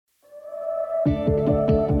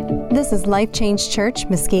This is Life Change Church,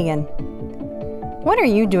 Muskegon. What are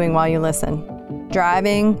you doing while you listen?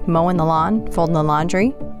 Driving, mowing the lawn, folding the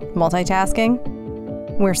laundry, multitasking?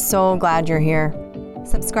 We're so glad you're here.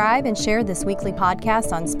 Subscribe and share this weekly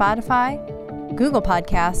podcast on Spotify, Google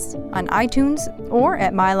Podcasts, on iTunes, or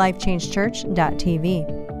at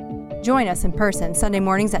mylifechangechurch.tv. Join us in person Sunday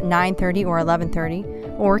mornings at 9:30 or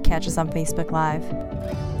 11:30, or catch us on Facebook Live.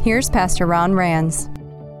 Here's Pastor Ron Rands.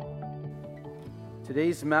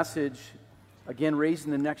 Today's message, again,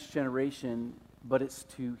 raising the next generation, but it's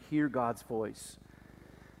to hear God's voice.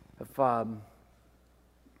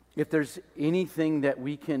 If there's anything that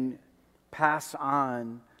we can pass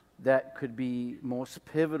on that could be most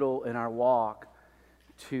pivotal in our walk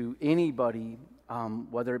to anybody,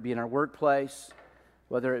 whether it be in our workplace,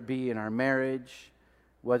 whether it be in our marriage,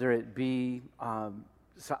 whether it be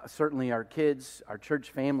certainly our kids, our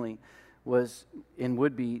church family, was and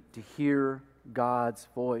would be to hear God's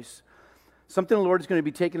voice. Something the Lord is going to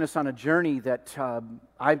be taking us on a journey that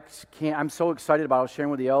I'm so excited about. I was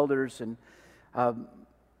sharing with the elders, and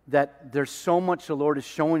that there's so much the Lord is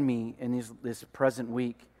showing me in this present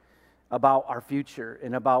week about our future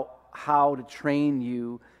and about how to train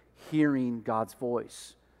you hearing God's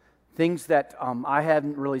voice. Things that I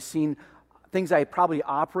hadn't really seen, things I probably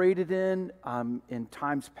operated in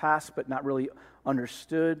times past, but not really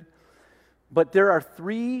understood. But there are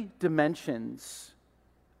 3 dimensions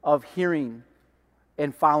of hearing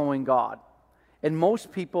and following God. And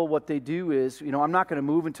most people, what they do is, I'm not going to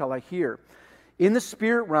move until I hear. In the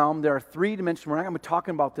spirit realm, there are 3 dimensions. We're not going to be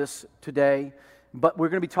talking about this today, but we're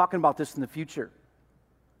going to be talking about this in the future.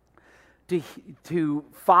 To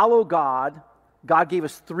follow God, God gave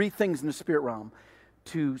us 3 things in the spirit realm.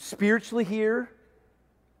 To spiritually hear,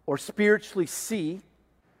 or spiritually see,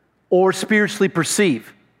 or spiritually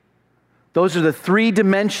perceive. Those are the 3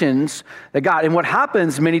 dimensions that God, and what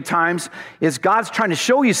happens many times is God's trying to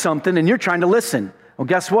show you something and you're trying to listen. Well,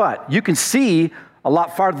 guess what? You can see a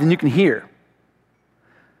lot farther than you can hear.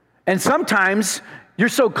 And sometimes you're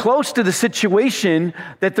so close to the situation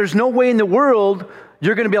that there's no way in the world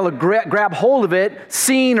you're going to be able to grab hold of it,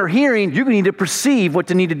 seeing or hearing. You need to perceive what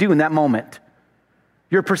you need to do in that moment.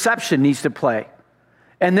 Your perception needs to play.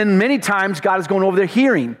 And then many times God is going over there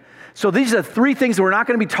hearing. So these are 3 things that we're not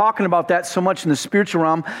going to be talking about that so much in the spiritual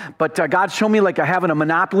realm, but God showed me like having a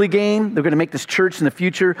Monopoly game. They're going to make this church in the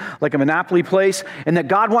future like a Monopoly place, and that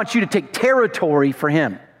God wants you to take territory for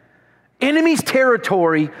Him. Enemy's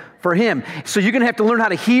territory for Him. So you're going to have to learn how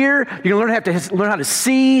to hear, you're going to have to learn how to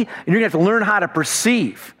see, and you're going to have to learn how to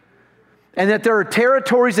perceive. And that there are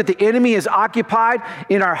territories that the enemy has occupied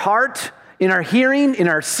in our heart, in our hearing, in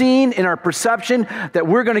our seeing, in our perception, that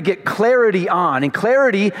we're going to get clarity on. And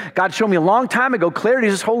clarity, God showed me a long time ago, clarity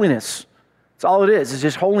is just holiness. That's all it is. It's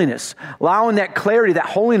just holiness. Allowing that clarity, that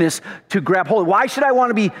holiness to grab hold. Why should I want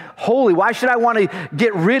to be holy? Why should I want to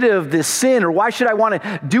get rid of this sin? Or why should I want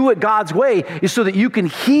to do it God's way? Is so that you can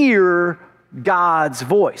hear God's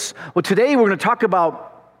voice. Well, today we're going to talk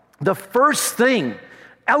about the first thing,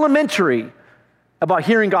 elementary, about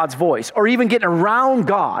hearing God's voice, or even getting around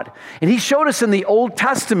God. And He showed us in the Old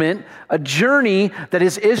Testament a journey that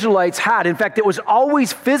His Israelites had. In fact, it was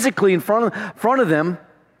always physically in front of them,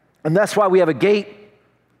 and that's why we have a gate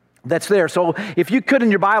that's there. So if you could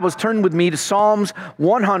in your Bibles, turn with me to Psalms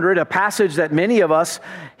 100, a passage that many of us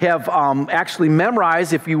have actually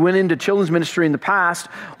memorized if you went into children's ministry in the past,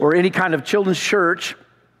 or any kind of children's church.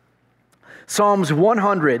 Psalms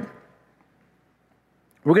 100.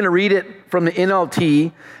 We're going to read it from the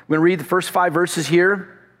NLT. We're going to read the first 5 verses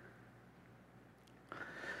here.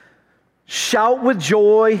 Shout with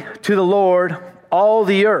joy to the Lord, all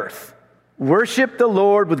the earth. Worship the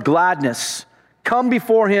Lord with gladness. Come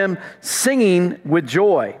before Him singing with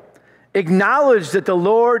joy. Acknowledge that the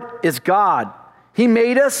Lord is God. He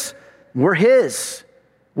made us. We're His.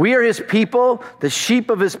 We are His people, the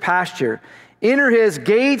sheep of His pasture. Enter His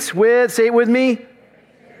gates with, say it with me,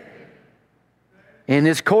 in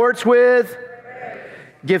His courts with,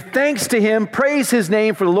 give thanks to Him, praise His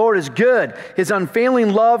name, for the Lord is good. His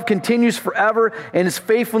unfailing love continues forever, and His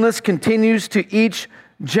faithfulness continues to each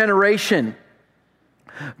generation.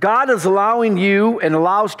 God is allowing you and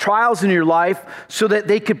allows trials in your life so that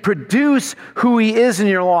they could produce who He is in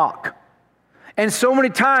your walk. And so many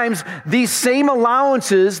times, these same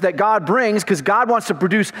allowances that God brings, because God wants to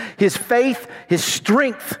produce His faith, His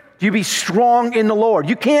strength You be strong in the Lord.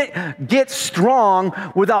 You can't get strong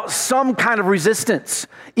without some kind of resistance.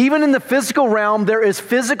 Even in the physical realm, there is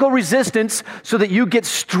physical resistance so that you get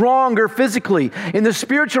stronger physically. In the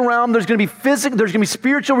spiritual realm, there's going to be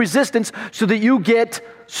spiritual resistance so that you get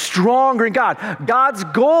stronger in God. God's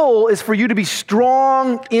goal is for you to be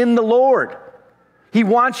strong in the Lord. He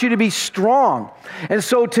wants you to be strong. And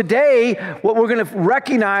so today, what we're going to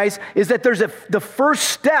recognize is that the first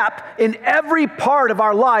step in every part of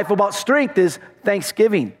our life about strength is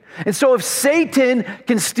thanksgiving. And so if Satan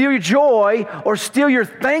can steal your joy or steal your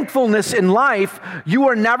thankfulness in life, you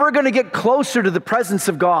are never going to get closer to the presence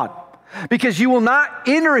of God because you will not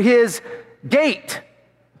enter his gate.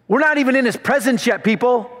 We're not even in his presence yet,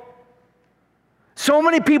 people. So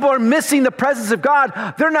many people are missing the presence of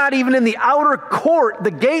God. They're not even in the outer court,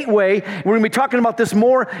 the gateway. We're going to be talking about this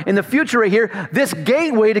more in the future right here. This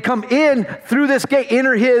gateway to come in through this gate,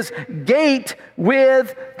 enter his gate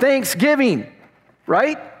with thanksgiving,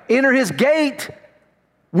 right? Enter his gate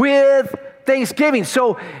with thanksgiving.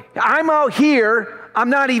 So I'm out here.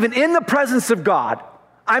 I'm not even in the presence of God.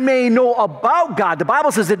 I may know about God. The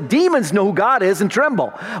Bible says that demons know who God is and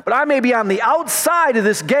tremble. But I may be on the outside of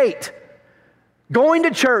this gate. Going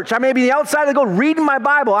to church, I may be the outside of the gate, reading my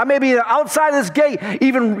Bible. I may be outside of this gate,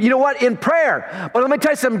 even, in prayer. But let me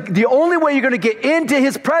tell you something. The only way you're going to get into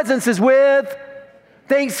his presence is with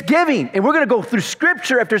thanksgiving. And we're going to go through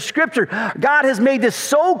scripture after scripture. God has made this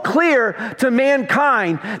so clear to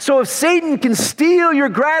mankind. So if Satan can steal your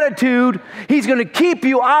gratitude, he's going to keep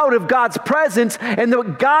you out of God's presence. And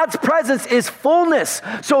God's presence is fullness.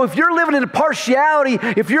 So if you're living in a partiality,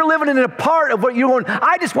 if you're living in a part of what you're going,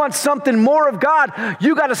 I just want something more of God,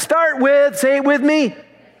 you got to start with, say it with me,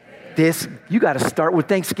 you got to start with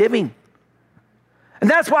thanksgiving. And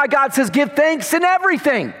that's why God says give thanks in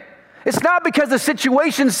everything. It's not because the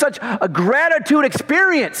situation is such a gratitude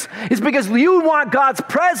experience. It's because you want God's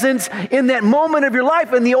presence in that moment of your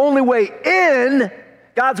life, and the only way in,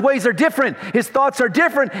 God's ways are different, his thoughts are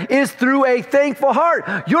different, is through a thankful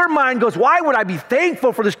heart. Your mind goes, why would I be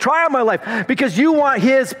thankful for this trial in my life? Because you want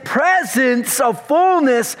his presence of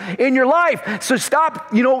fullness in your life. So stop,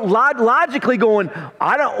 logically going,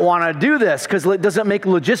 I don't want to do this because it doesn't make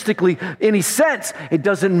logistically any sense. It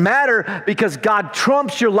doesn't matter because God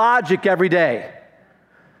trumps your logic every day.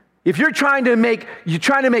 If you're trying to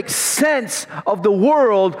make sense of the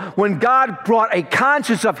world when God brought a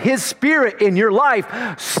conscience of his spirit in your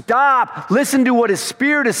life, stop, listen to what his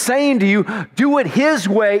spirit is saying to you, do it his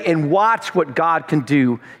way, and watch what God can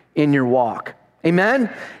do in your walk.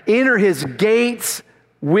 Amen? Enter his gates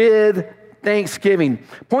with thanksgiving.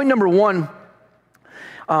 Point number one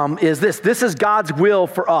is this. This is God's will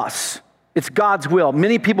for us. It's God's will.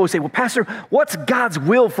 Many people say, well, Pastor, what's God's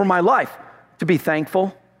will for my life? To be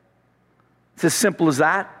thankful. It's as simple as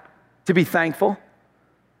that, to be thankful.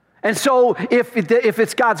 And so if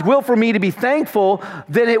it's God's will for me to be thankful,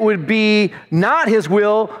 then it would be not his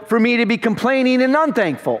will for me to be complaining and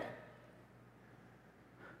unthankful.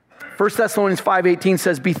 1 Thessalonians 5:18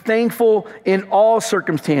 says, be thankful in all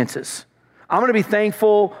circumstances. I'm going to be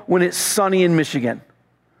thankful when it's sunny in Michigan.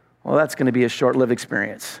 Well, that's going to be a short-lived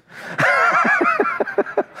experience.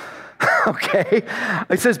 Okay,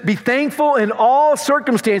 it says, be thankful in all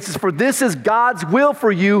circumstances, for this is God's will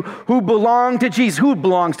for you who belong to Jesus. Who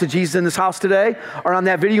belongs to Jesus in this house today or on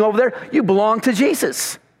that video over there? You belong to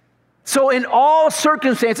Jesus. So in all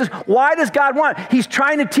circumstances, why does God want? He's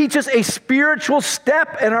trying to teach us a spiritual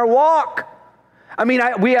step in our walk. I mean,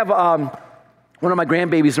 we have one of my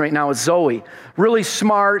grandbabies right now is Zoe. Really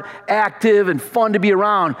smart, active, and fun to be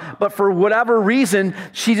around. But for whatever reason,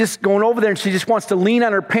 she's just going over there and she just wants to lean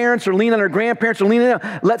on her parents or lean on her grandparents or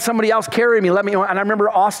let somebody else carry me. And I remember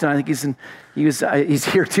Austin. I think he's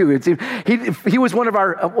here too. He was one of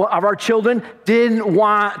our children. Didn't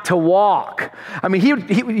want to walk. I mean,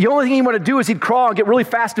 the only thing he wanted to do is he'd crawl and get really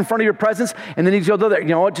fast in front of your presence, and then he'd go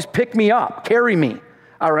there. Just pick me up, carry me.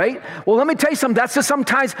 All right? Well, let me tell you something. That's just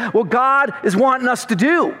sometimes what God is wanting us to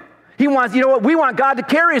do. He wants, we want God to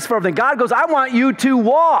carry us for everything. God goes, I want you to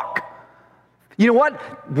walk. You know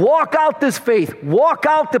what? Walk out this faith. Walk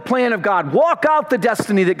out the plan of God. Walk out the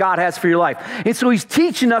destiny that God has for your life. And so he's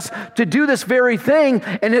teaching us to do this very thing.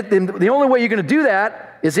 And the only way you're going to do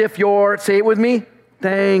that is if you're, say it with me,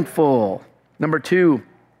 thankful. Number 2.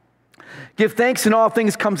 Give thanks in all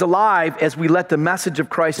things comes alive as we let the message of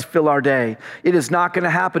Christ fill our day. It is not going to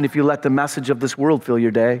happen if you let the message of this world fill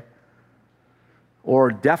your day.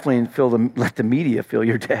 Or definitely let the media fill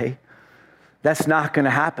your day. That's not going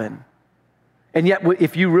to happen. And yet,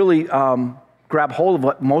 if you really grab hold of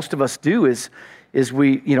what most of us do is is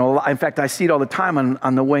in fact, I see it all the time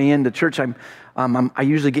on the way into church. I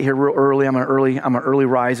usually get here real early. I'm an early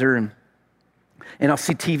riser, and I'll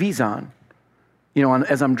see TVs on,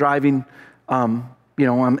 as I'm driving,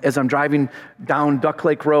 as I'm driving down Duck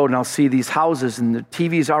Lake Road, and I'll see these houses, and the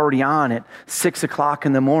TV's already on at 6 o'clock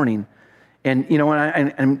in the morning, and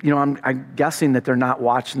I'm guessing that they're not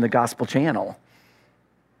watching the gospel channel.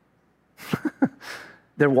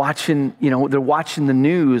 They're watching the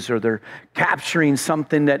news, or they're capturing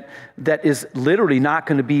something that is literally not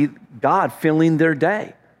going to be God filling their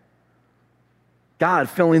day. God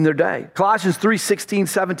filling their day. Colossians 3:16,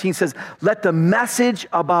 17 says, let the message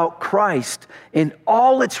about Christ in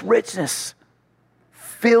all its richness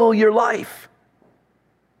fill your life.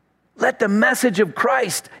 Let the message of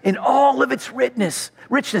Christ in all of its richness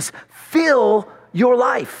fill your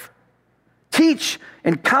life. Teach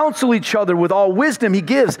and counsel each other with all wisdom he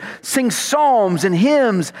gives. Sing psalms and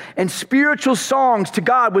hymns and spiritual songs to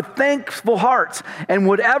God with thankful hearts. And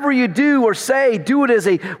whatever you do or say, do it as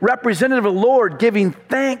a representative of the Lord, giving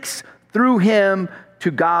thanks through him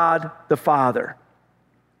to God the Father.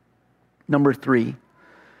 Number 3,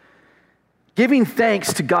 giving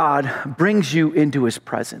thanks to God brings you into his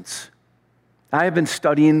presence. I have been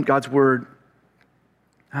studying God's word,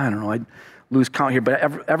 I don't know, I'd lose count here, but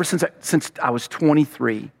ever since I was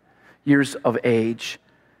 23 years of age,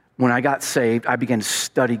 when I got saved, I began to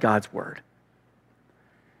study God's word.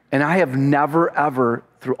 And I have never, ever,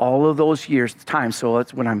 through all of those years, time, so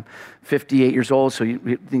that's when I'm 58 years old, so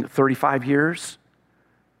you think 35 years?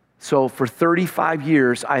 So for 35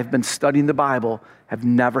 years, I have been studying the Bible, have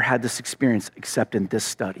never had this experience except in this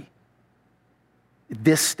study.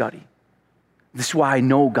 This study. This is why I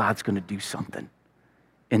know God's going to do something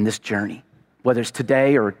in this journey, whether it's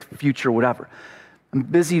today or future or whatever. I'm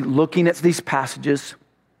busy looking at these passages,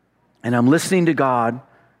 and I'm listening to God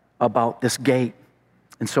about this gate.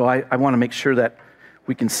 And so I want to make sure that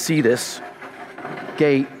we can see this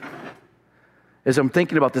gate. As I'm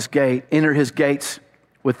thinking about this gate, enter his gates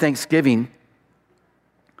with thanksgiving.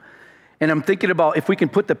 And I'm thinking about if we can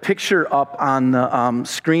put the picture up on the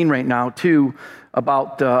screen right now too,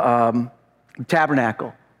 about the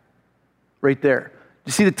tabernacle right there.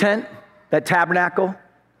 You see the tent? That tabernacle?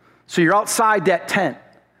 So you're outside that tent.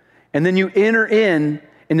 And then you enter in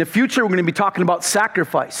the future, we're going to be talking about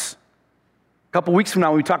sacrifice. A couple weeks from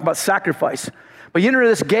now, we talk about sacrifice. But you enter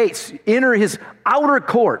this gates, enter his outer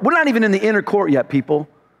court. We're not even in the inner court yet, people.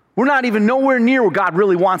 We're not even nowhere near where God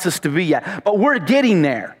really wants us to be yet. But we're getting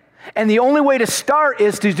there. And the only way to start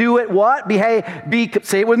is to do it what?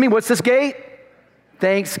 Say it with me. What's this gate?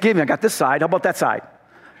 Thanksgiving. I got this side. How about that side?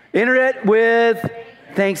 Enter it with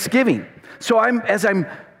thanksgiving. So as I'm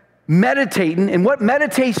meditating, and what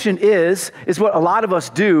meditation is what a lot of us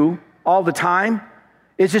do all the time,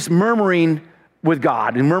 is just murmuring with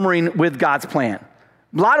God and murmuring with God's plan.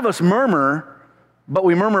 A lot of us murmur, but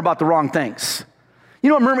we murmur about the wrong things. You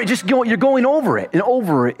know what murmur? You're going over it and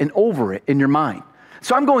over it and over it in your mind.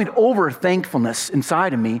 So I'm going over thankfulness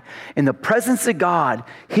inside of me, and the presence of God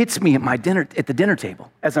hits me at the dinner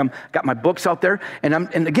table as I'm got my books out there. And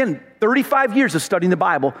again, 35 years of studying the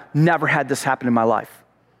Bible, never had this happen in my life.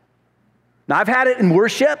 Now I've had it in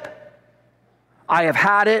worship, I have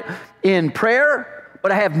had it in prayer,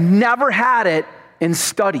 but I have never had it in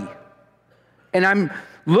study. And I'm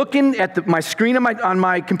looking at my screen on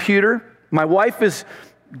my computer. My wife is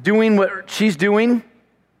doing what she's doing.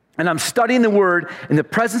 And I'm studying the word, and the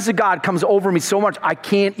presence of God comes over me so much I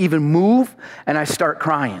can't even move, and I start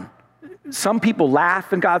crying. Some people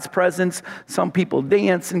laugh in God's presence. Some people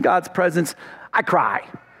dance in God's presence. I cry.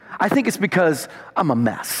 I think it's because I'm a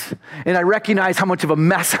mess. And I recognize how much of a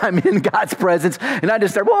mess I'm in God's presence. And I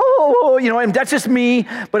just start, whoa, and that's just me.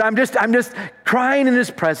 But I'm just crying in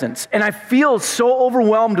his presence. And I feel so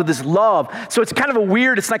overwhelmed with this love. So it's kind of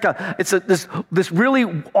this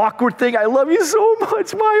really awkward thing. I love you so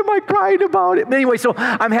much. Why am I crying about it? But anyway, so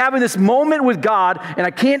I'm having this moment with God, and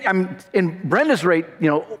I'm in Brenda's rate,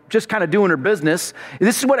 just kind of doing her business. And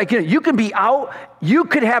this is what I can. You can be out. You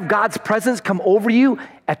could have God's presence come over you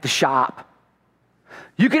at the shop.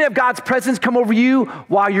 You can have God's presence come over you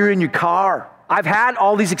while you're in your car. I've had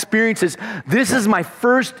all these experiences. This is my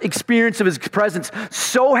first experience of his presence,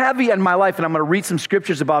 so heavy in my life, and I'm going to read some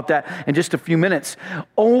scriptures about that in just a few minutes,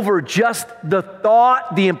 over just the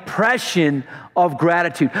thought, the impression of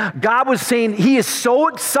gratitude. God was saying he is so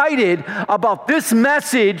excited about this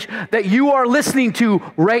message that you are listening to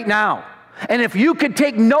right now. And if you could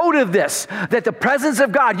take note of this, that the presence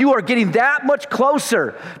of God, you are getting that much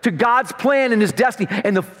closer to God's plan and his destiny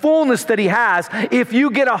and the fullness that he has if you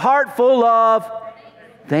get a heart full of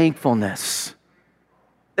thankfulness.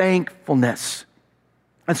 Thankfulness.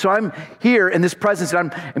 And so I'm here in this presence,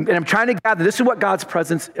 and I'm trying to gather. This is what God's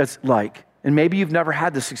presence is like. And maybe you've never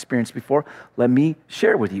had this experience before. Let me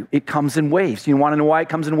share with you. It comes in waves. You want to know why it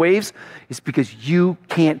comes in waves? It's because you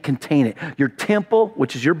can't contain it. Your temple,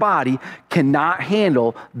 which is your body, cannot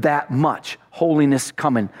handle that much holiness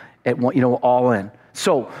coming at one, all in.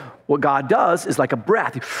 So what God does is like a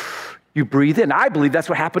breath. You breathe in. I believe that's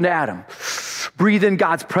what happened to Adam. Breathe in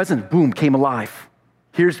God's presence. Boom, came alive.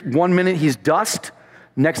 Here's 1 minute, he's dust.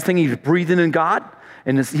 Next thing, he's breathing in God,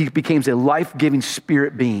 and he becomes a life-giving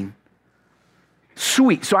spirit being.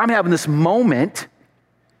 Sweet. So I'm having this moment,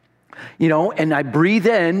 and I breathe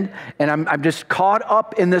in, and I'm just caught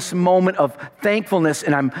up in this moment of thankfulness,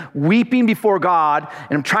 and I'm weeping before God,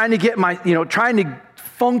 and I'm trying to get trying to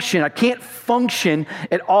function. I can't function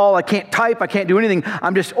at all. I can't type. I can't do anything.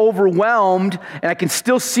 I'm just overwhelmed, and I can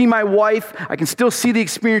still see my wife. I can still see the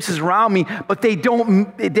experiences around me, but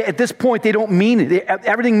at this point, they don't mean it.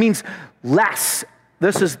 Everything means less.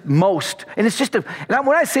 This is most, and it's just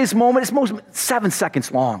when I say this moment, it's most 7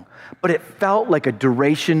 seconds long, but it felt like a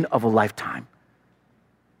duration of a lifetime.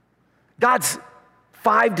 God's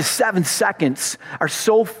 5 to 7 seconds are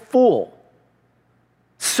so full.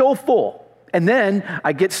 And then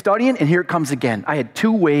I get studying, and here it comes again. I had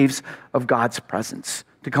 2 waves of God's presence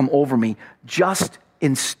to come over me just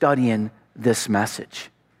in studying this message.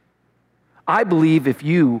 I believe if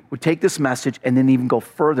you would take this message and then even go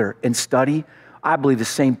further and study, I believe the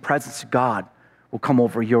same presence of God will come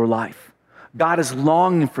over your life. God is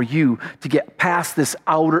longing for you to get past this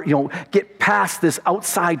get past this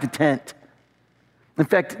outside the tent. In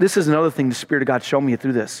fact, this is another thing the Spirit of God showed me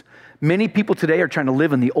through this. Many people today are trying to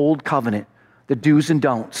live in the old covenant, the do's and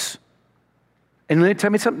don'ts. And let me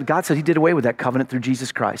tell you something, God said he did away with that covenant through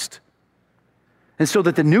Jesus Christ. And so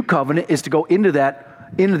that the new covenant is to go into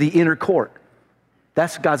the inner court.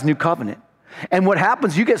 That's God's new covenant. And what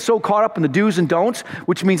happens, you get so caught up in the do's and don'ts,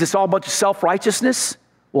 which means it's all a bunch of self-righteousness.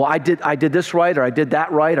 Well, I did this right, or I did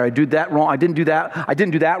that right, or I did that wrong. I didn't do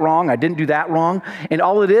that wrong. I didn't do that wrong. And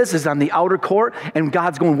all it is on the outer court, and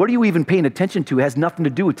God's going, what are you even paying attention to? It has nothing to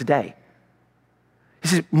do with today. He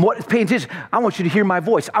says, pay attention. I want you to hear my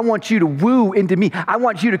voice. I want you to woo into me. I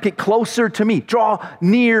want you to get closer to me. Draw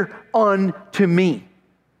near unto me.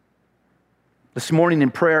 This morning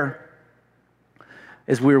in prayer,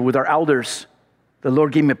 as we were with our elders, the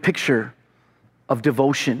Lord gave me a picture of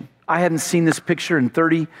devotion. I hadn't seen this picture in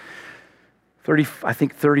 30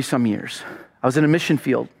 some years. I was in a mission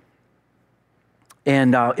field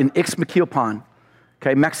and in Ixmiquilpan,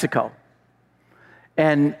 Mexico.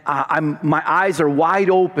 And my eyes are wide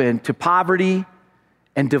open to poverty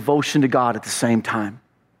and devotion to God at the same time.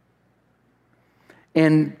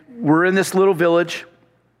 And we're in this little village,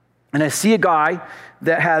 and I see a guy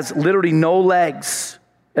that has literally no legs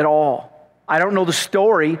at all. I don't know the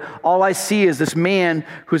story. All I see is this man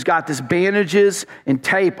who's got this bandages and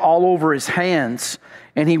tape all over his hands,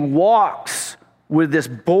 and he walks with this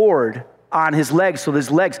board on his legs. So his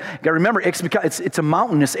legs, you gotta remember, it's a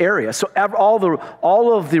mountainous area. So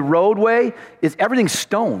all of the roadway everything's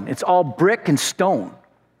stone. It's all brick and stone.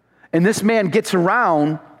 And this man gets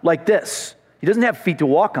around like this. He doesn't have feet to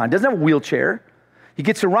walk on. He doesn't have a wheelchair. He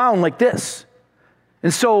gets around like this.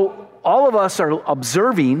 And so all of us are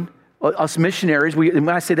observing, us missionaries, and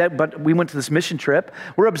when I say that, but we went to this mission trip,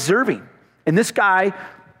 we're observing. And this guy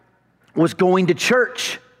was going to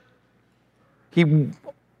church. He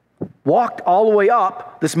walked all the way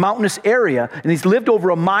up this mountainous area, and he's lived over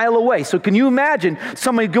a mile away. So can you imagine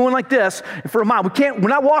somebody going like this for a mile? We're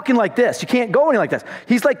not walking like this. You can't go any like this.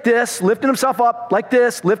 He's like this, lifting himself up like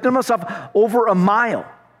this, lifting himself over a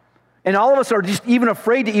mile. And all of us are just even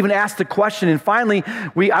afraid to even ask the question. And finally,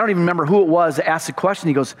 I don't even remember who it was that asked the question.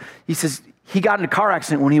 He says, he got in a car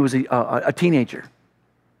accident when he was a teenager.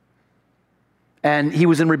 And he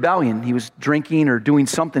was in rebellion. He was drinking or doing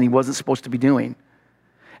something he wasn't supposed to be doing.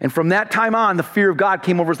 And from that time on, the fear of God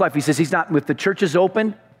came over his life. He says, if the church is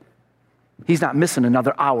open, he's not missing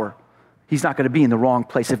another hour. He's not going to be in the wrong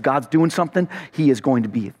place. If God's doing something, he is going to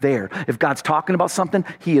be there. If God's talking about something,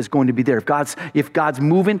 he is going to be there. If God's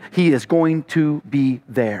moving, he is going to be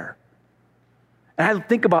there. And I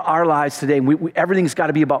think about our lives today, and everything's got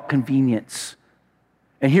to be about convenience.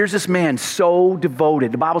 And here's this man so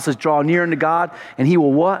devoted. The Bible says, draw near unto God, and he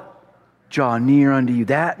will what? Draw near unto you.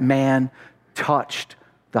 That man touched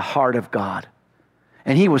the heart of God.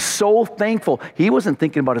 And he was so thankful. He wasn't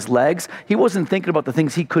thinking about his legs. He wasn't thinking about the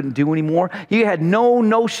things he couldn't do anymore. He had no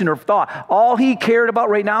notion or thought. All he cared about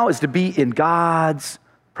right now is to be in God's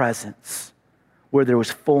presence, where there was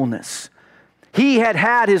fullness. He had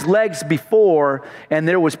had his legs before, and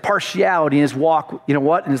there was partiality in his walk,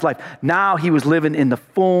 in his life. Now he was living in the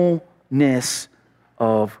fullness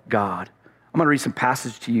of God. I'm going to read some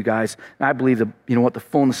passage to you guys, and I believe that, the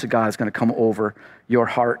fullness of God is going to come over your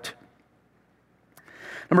heart.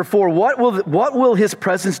 Number 4, what will his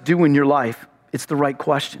presence do in your life? It's the right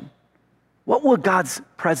question. What will God's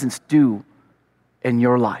presence do in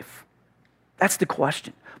your life? That's the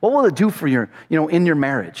question. What will it do for in your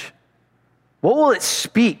marriage? What will it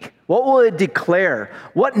speak? What will it declare?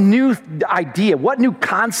 What new idea, what new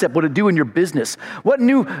concept will it do in your business? What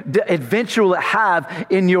new adventure will it have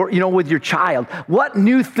in with your child? What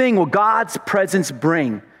new thing will God's presence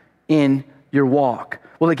bring in your walk?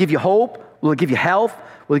 Will it give you hope? Will it give you health?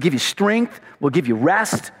 Will it give you strength? Will it give you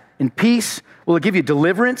rest and peace? Will it give you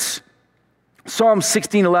deliverance? Psalm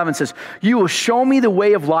 16:11 says, "You will show me the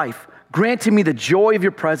way of life, granting me the joy of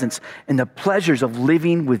your presence and the pleasures of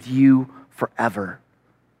living with you forever."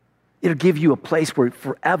 It'll give you a place where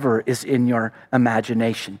forever is in your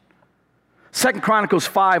imagination. 2 Chronicles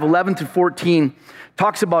 5:11-14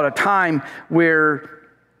 talks about a time where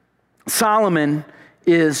Solomon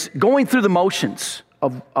is going through the motions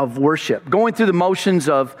of worship, going through the motions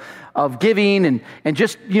of giving and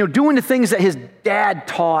just doing the things that his dad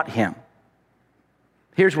taught him.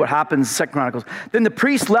 Here's what happens in 2 Chronicles. Then the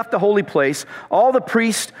priests left the holy place. All the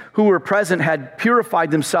priests who were present had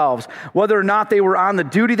purified themselves, whether or not they were on the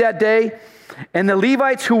duty that day. And the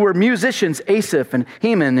Levites who were musicians, Asaph and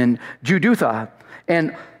Heman and Jeduthun,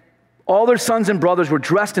 and all their sons and brothers were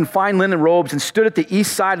dressed in fine linen robes and stood at the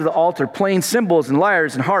east side of the altar, playing cymbals and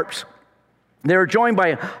lyres and harps. They were joined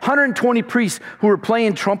by 120 priests who were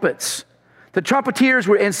playing trumpets. The trumpeters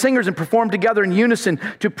and singers and performed together in unison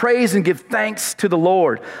to praise and give thanks to the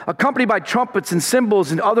Lord. Accompanied by trumpets and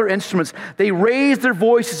cymbals and other instruments, they raised their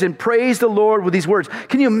voices and praised the Lord with these words.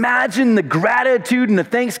 Can you imagine the gratitude and the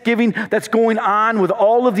thanksgiving that's going on with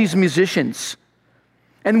all of these musicians?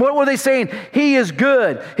 And what were they saying? He is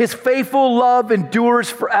good. His faithful love endures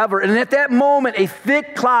forever. And at that moment, a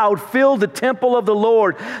thick cloud filled the temple of the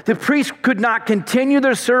Lord. The priests could not continue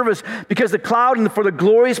their service because the cloud and for the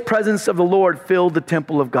glorious presence of the Lord filled the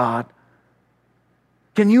temple of God.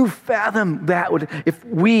 Can you fathom that? If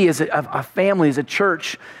we as a family, as a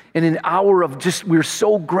church, in an hour of we're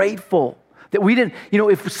so grateful that we didn't,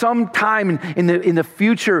 if sometime in the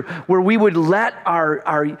future where we would let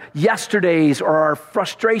our yesterdays or our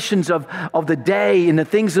frustrations of the day and the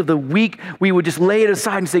things of the week, we would just lay it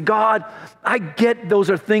aside and say, God, I get those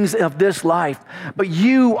are things of this life, but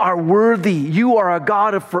you are worthy. You are a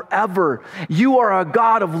God of forever. You are a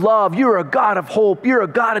God of love. You're a God of hope. You're a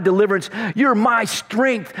God of deliverance. You're my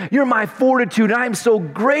strength. You're my fortitude. And I'm so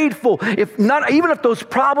grateful. Even if those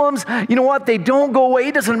problems, they don't go away.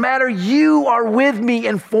 It doesn't matter. You are with me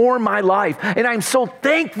and for my life. And I'm so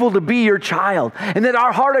thankful to be your child. And that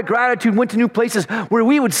our heart of gratitude went to new places where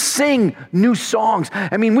we would sing new songs.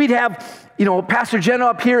 I mean, we'd have Pastor Jenna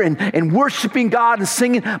up here and worshiping God and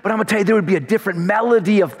singing, but I'm going to tell you, there would be a different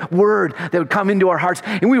melody of word that would come into our hearts.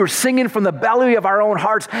 And we were singing from the belly of our own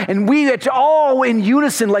hearts, and we had all in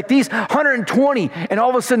unison like these 120, and all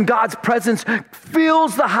of a sudden God's presence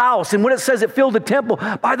fills the house. And when it says it filled the temple,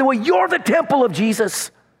 by the way, you're the temple of Jesus.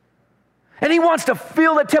 And he wants to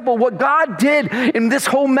fill the temple. What God did in this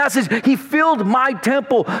whole message, he filled my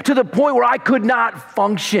temple to the point where I could not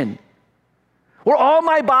function. Where all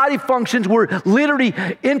my body functions were literally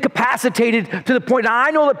incapacitated to the point. Now, I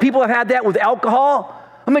know that people have had that with alcohol.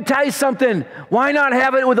 I'm going to tell you something. Why not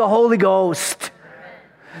have it with the Holy Ghost?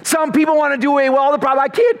 Some people want to do away with all the problems. I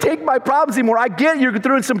can't take my problems anymore. I get it. You're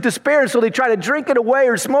through some despair, so they try to drink it away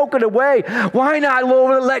or smoke it away. Why not,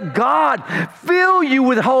 Lord, let God fill you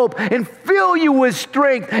with hope and fill you with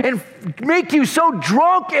strength and make you so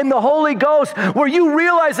drunk in the Holy Ghost where you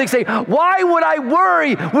realize, they say, why would I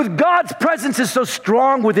worry with God's presence is so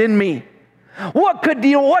strong within me? What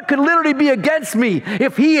could literally be against me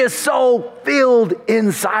if he is so filled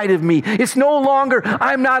inside of me? It's no longer,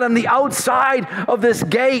 I'm not on the outside of this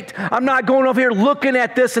gate. I'm not going over here looking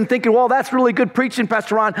at this and thinking, well, that's really good preaching,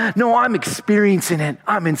 Pastor Ron. No, I'm experiencing it.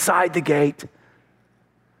 I'm inside the gate.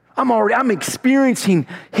 I'm experiencing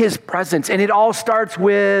his presence. And it all starts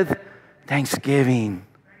with thanksgiving.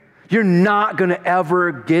 You're not going to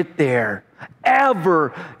ever get there.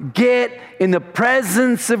 Ever get in the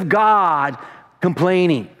presence of God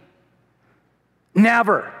complaining.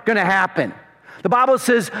 Never going to happen. The Bible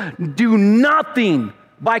says, do nothing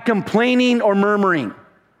by complaining or murmuring.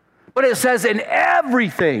 But it says in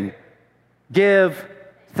everything, give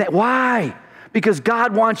thanks. Why? because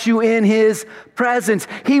God wants you in his presence.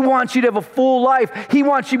 He wants you to have a full life. He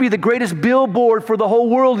wants you to be the greatest billboard for the whole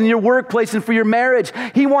world in your workplace and for your marriage.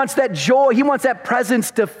 He wants that joy. He wants that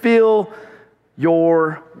presence to fill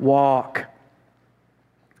your walk.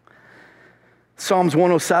 Psalms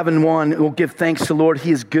 107:1, will give thanks to the Lord.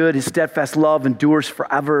 He is good. His steadfast love endures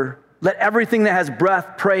forever. Let everything that has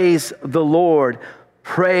breath praise the Lord.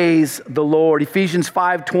 Praise the Lord. Ephesians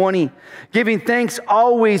 5:20, giving thanks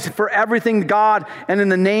always for everything to God and in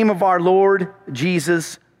the name of our Lord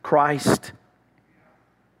Jesus Christ.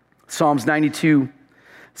 Psalms 92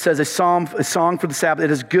 says, a song for the Sabbath. It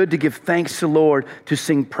is good to give thanks to the Lord, to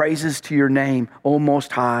sing praises to your name, O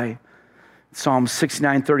Most High. Psalm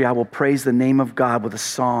 69:30, I will praise the name of God with a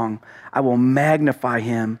song. I will magnify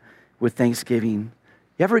him with thanksgiving.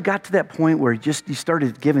 You ever got to that point where you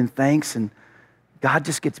started giving thanks and God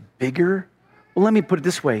just gets bigger? Well, let me put it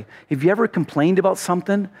this way. Have you ever complained about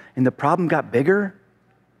something and the problem got bigger?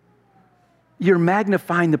 You're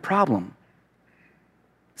magnifying the problem.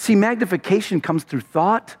 See, magnification comes through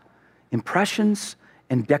thought, impressions,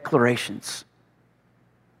 and declarations.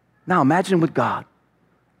 Now imagine with God.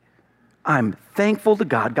 I'm thankful to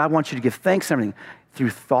God. God wants you to give thanks and everything.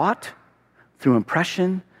 Through thought, through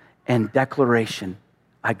impression, and declaration,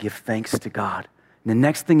 I give thanks to God. And the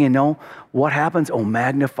next thing you know, what happens? Oh,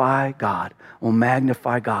 magnify God. Oh,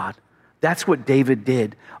 magnify God. That's what David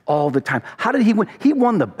did all the time. How did he win? He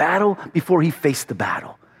won the battle before he faced the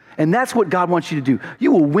battle. And that's what God wants you to do.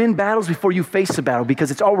 You will win battles before you face the battle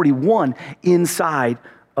because it's already won inside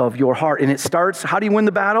of your heart. And it starts, how do you win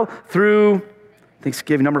the battle? Through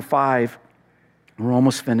thanksgiving. Number 5, we're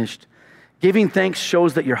almost finished. Giving thanks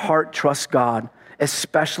shows that your heart trusts God,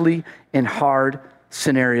 especially in hard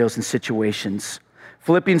scenarios and situations.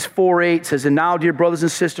 Philippians 4:8 says, and now, dear brothers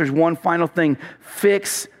and sisters, one final thing.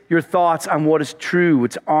 Fix your thoughts on what is true.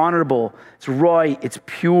 It's honorable. It's right. It's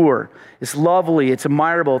pure. It's lovely. It's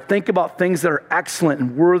admirable. Think about things that are excellent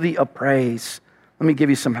and worthy of praise. Let me give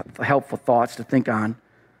you some helpful thoughts to think on.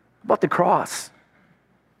 How about the cross?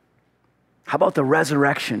 How about the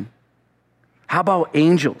resurrection? How about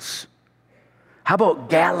angels? How about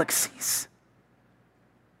galaxies?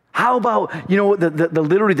 How about,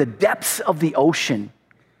 literally the depths of the ocean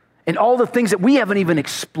and all the things that we haven't even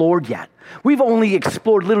explored yet? We've only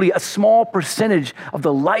explored literally a small percentage of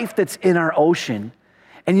the life that's in our ocean.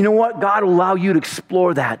 And you know what? God will allow you to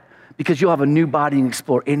explore that because you'll have a new body and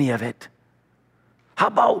explore any of it. How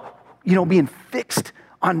about, being fixed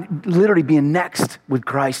on literally being next with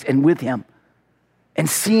Christ and with him and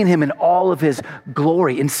seeing him in all of his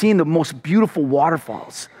glory and seeing the most beautiful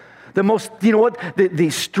waterfalls. The most, the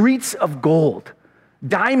streets of gold,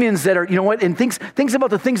 diamonds that are, and things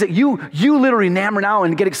about the things that you literally enamor now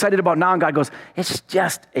and get excited about now. And God goes, it's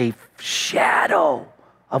just a shadow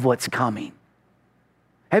of what's coming.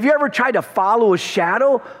 Have you ever tried to follow a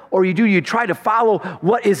shadow, or you try to follow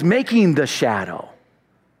what is making the shadow?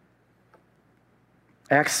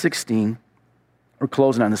 Acts 16, we're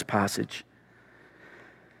closing on this passage.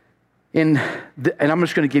 And I'm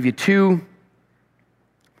just going to give you 2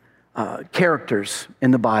 characters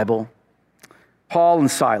in the Bible, Paul and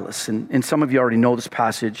Silas. And some of you already know this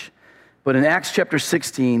passage. But in Acts chapter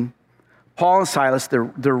 16, Paul and Silas, they're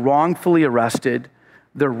wrongfully arrested.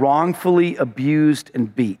 They're wrongfully abused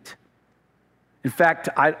and beat. In fact,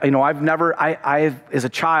 as a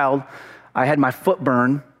child, I had my foot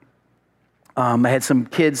burned. I had some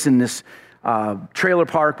kids in this trailer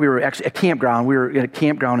park. We were actually at a campground. We were at a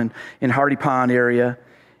campground in Hardy Pond area.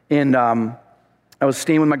 And I was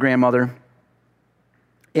staying with my grandmother,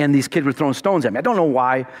 and these kids were throwing stones at me. I don't know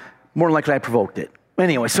why. More than likely I provoked it.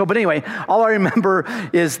 Anyway, all I remember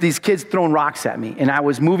is these kids throwing rocks at me, and I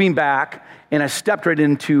was moving back, and I stepped right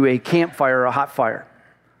into a campfire, a hot fire.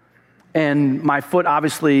 And my foot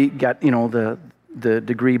obviously got, the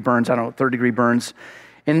degree burns, 3rd-degree burns.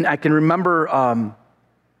 And I can remember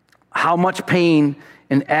how much pain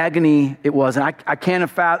and agony it was. And I can't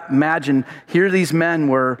imagine, here these men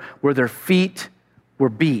were where their feet were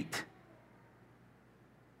beat.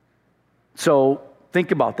 So think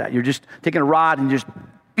about that. You're just taking a rod and just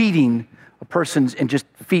beating a person's and just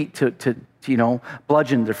feet to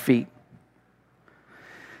bludgeon their feet.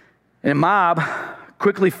 And a mob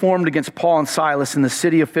quickly formed against Paul and Silas, and the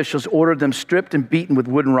city officials ordered them stripped and beaten with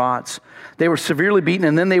wooden rods. They were severely beaten,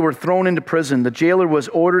 and then they were thrown into prison. The jailer was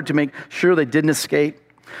ordered to make sure they didn't escape.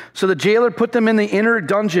 So the jailer put them in the inner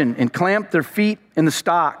dungeon and clamped their feet in the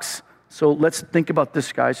stocks. So let's think about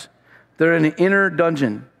this, guys. They're in the inner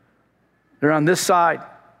dungeon. They're on this side.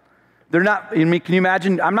 They're not, can you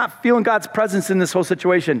imagine? I'm not feeling God's presence in this whole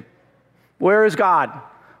situation. Where is God?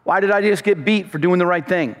 Why did I just get beat for doing the right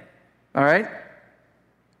thing? All right?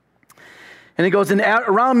 And it goes, and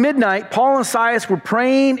around midnight, Paul and Silas were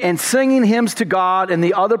praying and singing hymns to God, and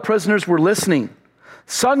the other prisoners were listening.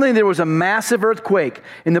 Suddenly there was a massive earthquake,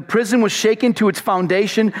 and the prison was shaken to its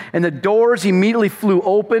foundation, and the doors immediately flew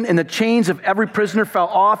open, and the chains of every prisoner fell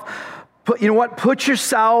off. You know what? Put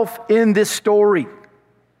yourself in this story.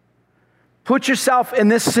 Put yourself in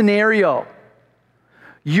this scenario.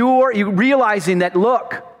 You're realizing that,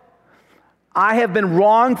 look, I have been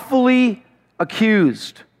wrongfully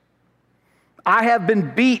accused. I have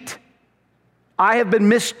been beat. I have been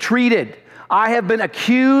mistreated. I have been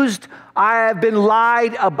accused. I have been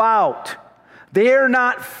lied about. They're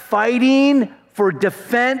not fighting for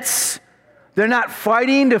defense. They're not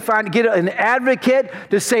fighting to get an advocate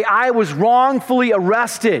to say, I was wrongfully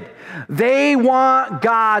arrested. They want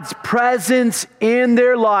God's presence in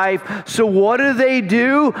their life. So what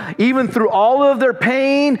do? Even through all of their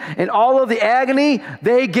pain and all of the agony,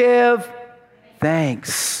 they give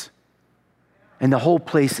thanks. And the whole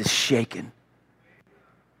place is shaken.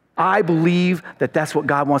 I believe that that's what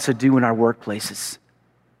God wants to do in our workplaces.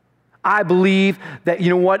 I believe that, you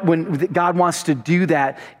know what, when God wants to do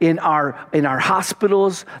that in our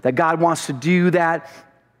hospitals, that God wants to do that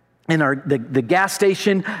in the gas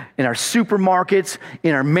station, in our supermarkets,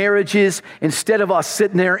 in our marriages, instead of us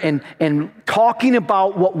sitting there and talking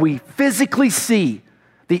about what we physically see,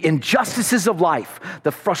 the injustices of life,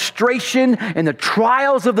 the frustration and the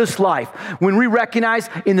trials of this life, when we recognize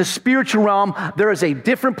in the spiritual realm, there is a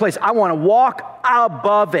different place. I want to walk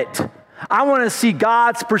above it. I want to see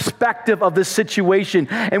God's perspective of this situation.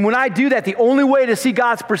 And when I do that, the only way to see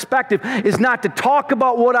God's perspective is not to talk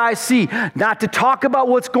about what I see, not to talk about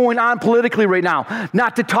what's going on politically right now,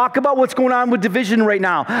 not to talk about what's going on with division right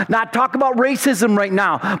now, not talk about racism right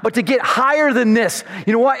now, but to get higher than this.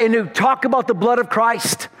 You know what? And to talk about the blood of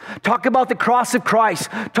Christ. Talk about the cross of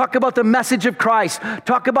Christ. Talk about the message of Christ.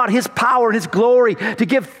 Talk about His power and His glory. To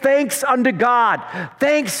give thanks unto God.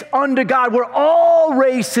 Thanks unto God. Where all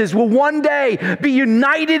races will one day be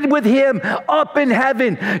united with Him up in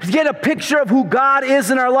heaven. To get a picture of who God is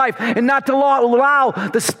in our life and not to allow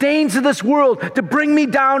the stains of this world to bring me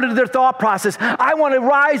down to their thought process. I want to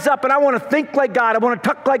rise up and I want to think like God. I want to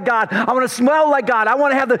talk like God. I want to smell like God. I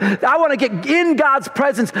want to get in God's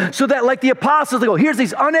presence so that, like the apostles, they go, here's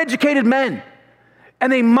these uneducated men.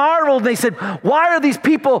 And they marveled and they said, why are these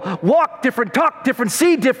people walk different, talk different,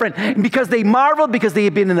 see different? And because they marveled, because they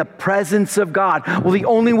had been in the presence of God. Well, the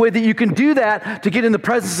only way that you can do that, to get in the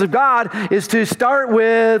presence of God, is to start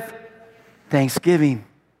with thanksgiving.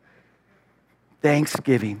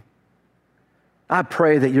 Thanksgiving. I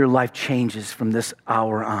pray that your life changes from this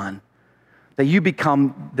hour on. That you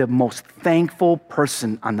become the most thankful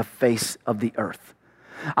person on the face of the earth.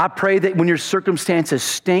 I pray that when your circumstances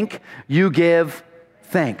stink, you give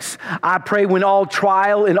thanks. I pray when all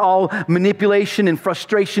trial and all manipulation and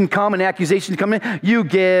frustration come and accusations come in, you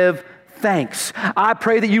give thanks. I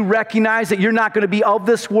pray that you recognize that you're not going to be of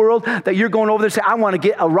this world, that you're going over there and say, I want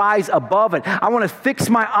to rise above it. I want to fix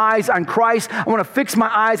my eyes on Christ. I want to fix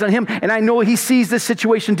my eyes on Him. And I know He sees this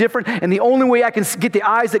situation different. And the only way I can get the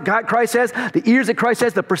eyes that Christ has, the ears that Christ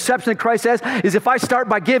has, the perception that Christ has, is if I start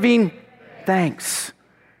by giving thanks.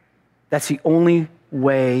 That's the only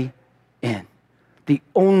way in. The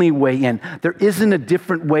only way in. There isn't a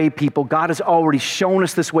different way, people. God has already shown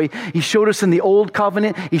us this way. He showed us in the old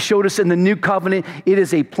covenant. He showed us in the new covenant. It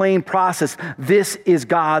is a plain process. This is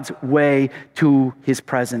God's way to His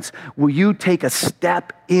presence. Will you take a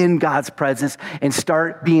step in God's presence and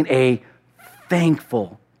start being a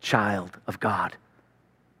thankful child of God?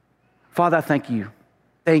 Father, I thank you.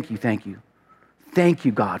 Thank you, thank you. Thank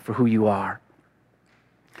you, God, for who you are.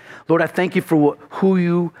 Lord, I thank you for who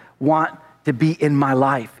you want to be in my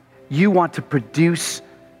life. You want to produce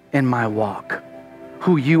in my walk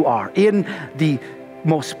who you are in the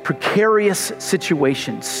most precarious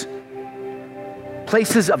situations,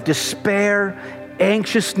 places of despair,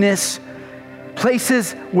 anxiousness,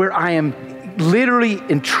 places where I am literally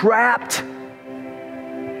entrapped,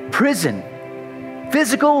 prison,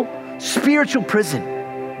 physical, spiritual prison.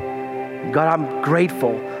 God, I'm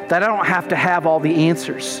grateful that I don't have to have all the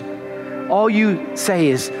answers. All you say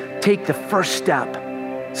is take the first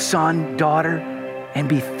step, son, daughter, and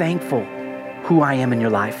be thankful who I am in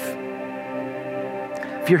your life.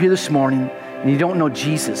 If you're here this morning and you don't know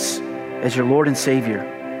Jesus as your Lord and Savior,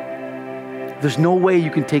 there's no way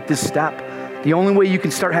you can take this step. The only way you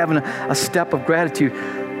can start having a step of gratitude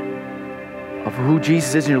of who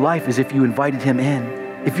Jesus is in your life is if you invited Him in.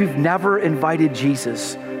 If you've never invited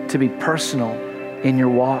Jesus to be personal in your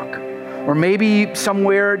walk, Or maybe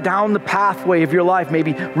somewhere down the pathway of your life,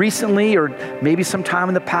 maybe recently or maybe sometime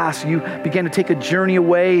in the past, you began to take a journey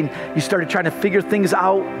away and you started trying to figure things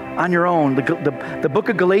out on your own. The book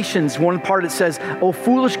of Galatians, one part it says, "O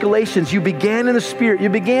foolish Galatians, you began in the Spirit. You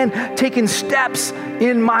began taking steps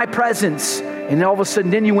in my presence." And all of a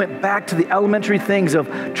sudden, then you went back to the elementary things of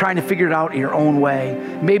trying to figure it out your own way.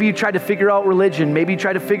 Maybe you tried to figure out religion. Maybe you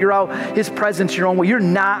tried to figure out His presence your own way. You're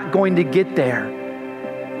not going to get there.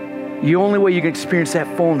 The only way you can experience that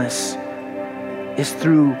fullness is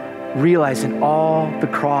through realizing all the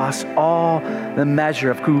cross, all the measure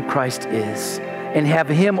of who Christ is, and have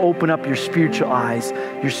Him open up your spiritual eyes,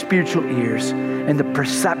 your spiritual ears, and the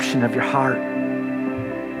perception of your heart.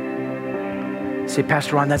 Say,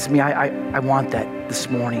 "Pastor Ron, that's me. I want that this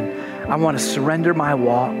morning. I want to surrender my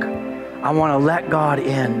walk. I want to let God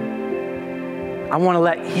in. I want to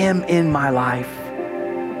let Him in my life."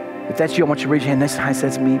 If that's you, I want you to raise your hand. Next time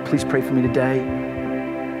that's me, please pray for me today.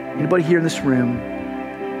 Anybody here in this room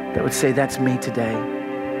that would say, "That's me today"?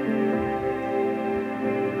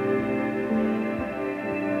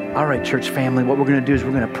 All right, church family, what we're going to do is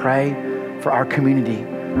we're going to pray for our community.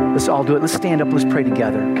 Let's all do it. Let's stand up. Let's pray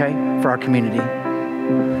together, okay, for our community.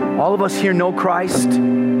 All of us here know Christ.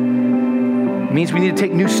 It means we need to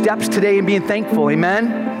take new steps today in being thankful.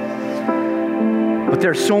 Amen? But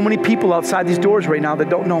there are so many people outside these doors right now that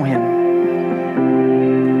don't know Him.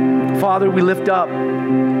 Father, we lift up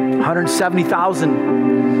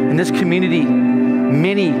 170,000 in this community.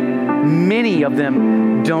 Many of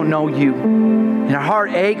them don't know You. And our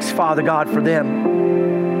heart aches, Father God, for them.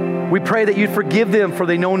 We pray that You'd forgive them, for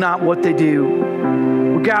they know not what they do.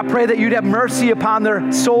 God, I pray that You'd have mercy upon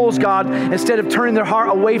their souls, God, instead of turning their heart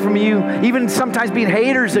away from You, even sometimes being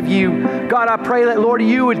haters of You. God, I pray that, Lord,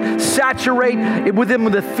 You would saturate with them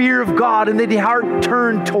with the fear of God and that their heart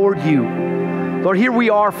turn toward You. Lord, here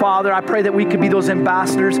we are, Father. I pray that we could be those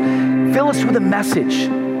ambassadors. Fill us with a message.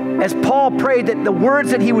 As Paul prayed that the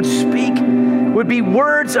words that he would speak would be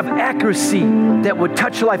words of accuracy that would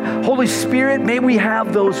touch your life. Holy Spirit, may we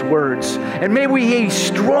have those words. And may we be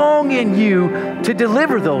strong in You to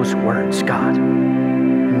deliver those words, God.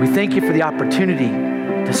 And we thank You for the opportunity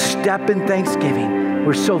to step in thanksgiving.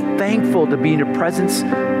 We're so thankful to be in Your presence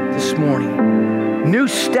this morning. New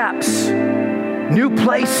steps, new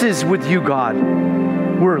places with You, God.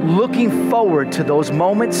 We're looking forward to those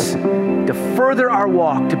moments to further our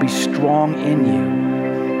walk, to be strong in You.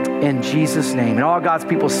 In Jesus' name. And all God's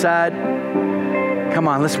people said, come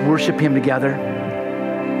on, let's worship Him together.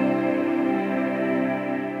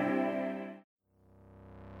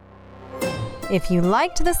 If you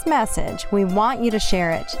liked this message, we want you to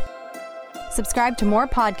share it. Subscribe to more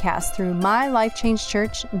podcasts through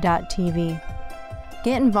mylifechangechurch.tv.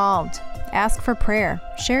 Get involved. Ask for prayer.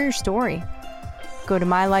 Share your story. Go to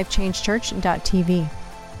mylifechangechurch.tv.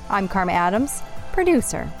 I'm Karma Adams,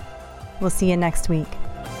 producer. We'll see you next week.